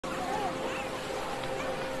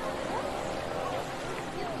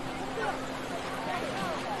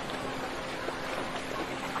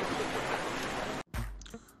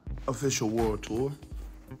official world tour.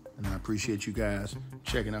 And I appreciate you guys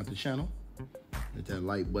checking out the channel. Hit that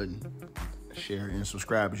like button, share, and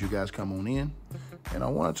subscribe as you guys come on in. And I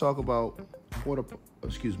want to talk about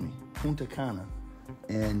Punta Cana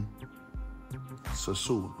and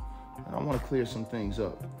Sosua. And I want to clear some things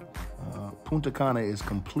up. Punta Cana is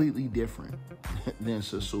completely different than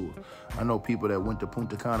Sosua. I know people that went to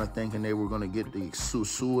Punta Cana thinking they were going to get the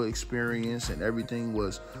Sosua experience and everything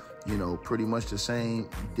was, pretty much the same.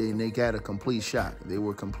 They got a complete shock. They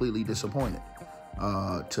were completely disappointed.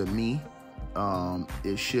 To me,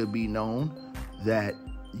 it should be known that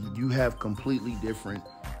you have completely different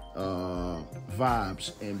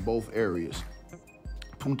vibes in both areas.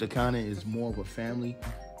 Punta Cana is more of a family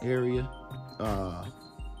area.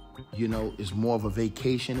 It's more of a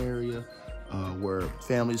vacation area where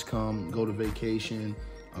families come, go to vacation,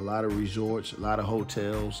 a lot of resorts, a lot of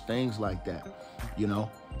hotels, things like that.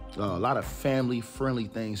 A lot of family-friendly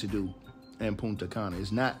things to do in Punta Cana.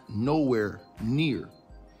 It's not nowhere near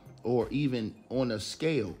or even on a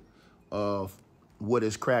scale of what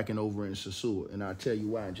is cracking over in Sosua. And I'll tell you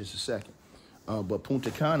why in just a second. But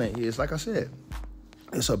Punta Cana is, like I said,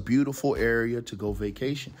 it's a beautiful area to go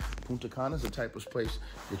vacation. Punta Cana is the type of place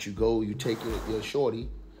that you go, you take your shorty,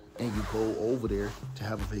 and you go over there to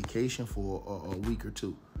have a vacation for a week or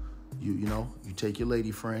two. You take your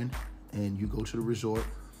lady friend, and you go to the resort,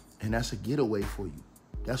 and that's a getaway for you.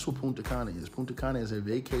 That's what Punta Cana is. Punta Cana is a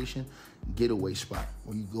vacation getaway spot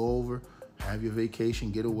where you go over, have your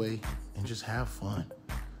vacation getaway, and just have fun.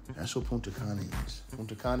 That's what Punta Cana is.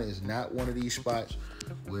 Punta Cana is not one of these spots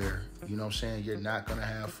where, you're not going to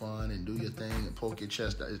have fun and do your thing and poke your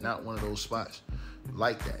chest out. It's not one of those spots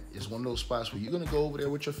like that. It's one of those spots where you're going to go over there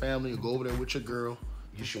with your family or go over there with your girl,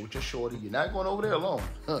 with your shorty. You're not going over there alone.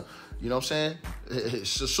 You know what I'm saying?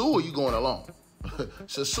 Sosua, you going alone.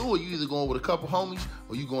 Sosua, you either going with a couple homies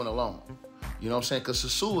or you going alone. You know what I'm saying? Because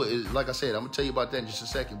Sosua is, like I said, I'm going to tell you about that in just a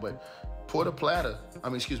second, but Punta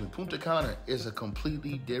Cana is a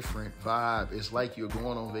completely different vibe. It's like you're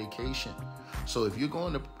going on vacation. So if you're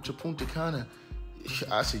going to Punta Cana,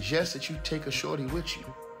 I suggest that you take a shorty with you.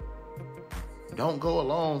 Don't go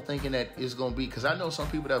alone thinking that it's going to be, because I know some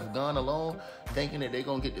people that have gone alone thinking that they're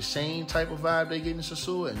going to get the same type of vibe they get in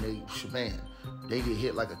Sosua, and they get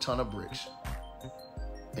hit like a ton of bricks.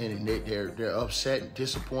 And they're upset and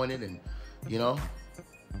disappointed, and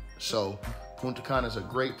so Punta Cana is a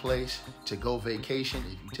great place to go vacation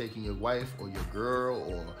if you're taking your wife or your girl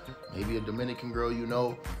or maybe a Dominican girl,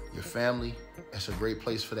 your family. It's a great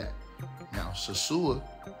place for that. Now, Sosua,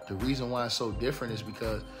 the reason why it's so different is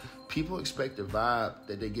because people expect the vibe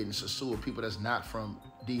that they get in Sosua, people that's not from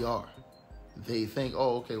DR. They think,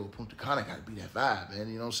 Punta Cana got to be that vibe, man.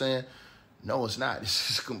 You know what I'm saying? No, it's not. It's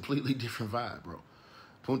just a completely different vibe, bro.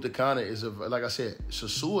 Punta Cana is, like I said,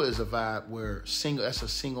 Sosua is a vibe where that's a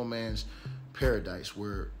single man's paradise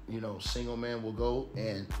where, single man will go,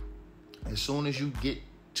 and as soon as you get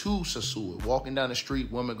to Sosua, walking down the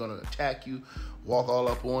street, women going to attack you, walk all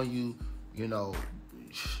up on you,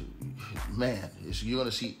 man, you're going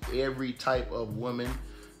to see every type of woman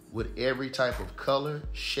with every type of color,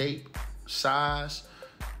 shape, size,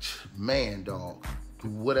 man, dog,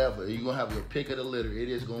 whatever. You're going to have your pick of the litter. It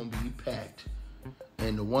is going to be packed.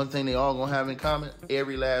 And the one thing they all going to have in common,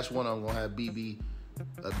 every last one of them going to have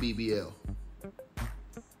a BBL.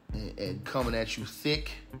 And coming at you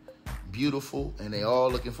thick, beautiful, and they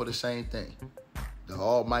all looking for the same thing, the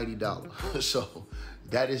almighty dollar. So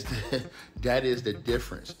that is the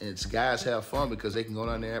difference. And guys have fun because they can go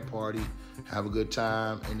down there and party, have a good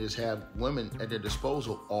time, and just have women at their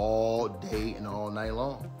disposal all day and all night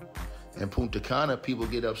long. And Punta Cana, people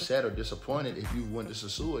get upset or disappointed if you went to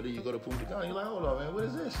Sosua, then you go to Punta Cana, you're like, hold on, man, what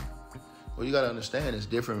is this? Well, you got to understand, there's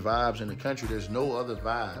different vibes in the country. There's no other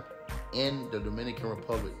vibe in the Dominican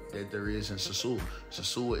Republic that there is in Sosua.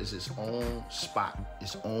 Sosua is its own spot,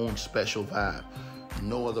 its own special vibe.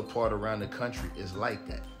 No other part around the country is like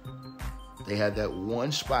that. They have that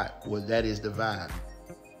one spot where that is the vibe.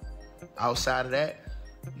 Outside of that,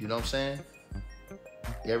 you know what I'm saying?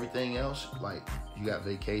 Everything else, like you got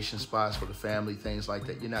vacation spots for the family, things like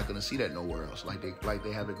that. You're not going to see that nowhere else. Like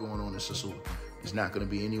they have it going on in Sosua. It's not going to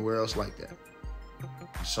be anywhere else like that.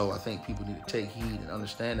 So I think people need to take heed and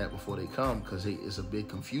understand that before they come, because it's a big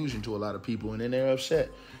confusion to a lot of people, and then they're upset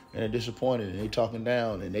and they're disappointed and they talking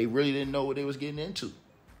down and they really didn't know what they was getting into.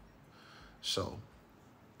 So,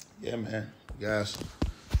 yeah, man, guys,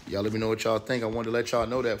 y'all let me know what y'all think. I wanted to let y'all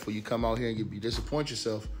know that before you come out here and you disappoint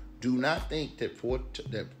yourself. Do not think that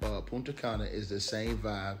Punta Cana is the same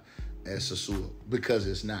vibe as Sosua, because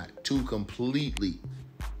it's not. Two completely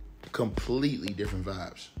different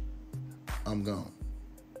vibes. I'm gone.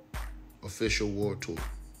 official world tour.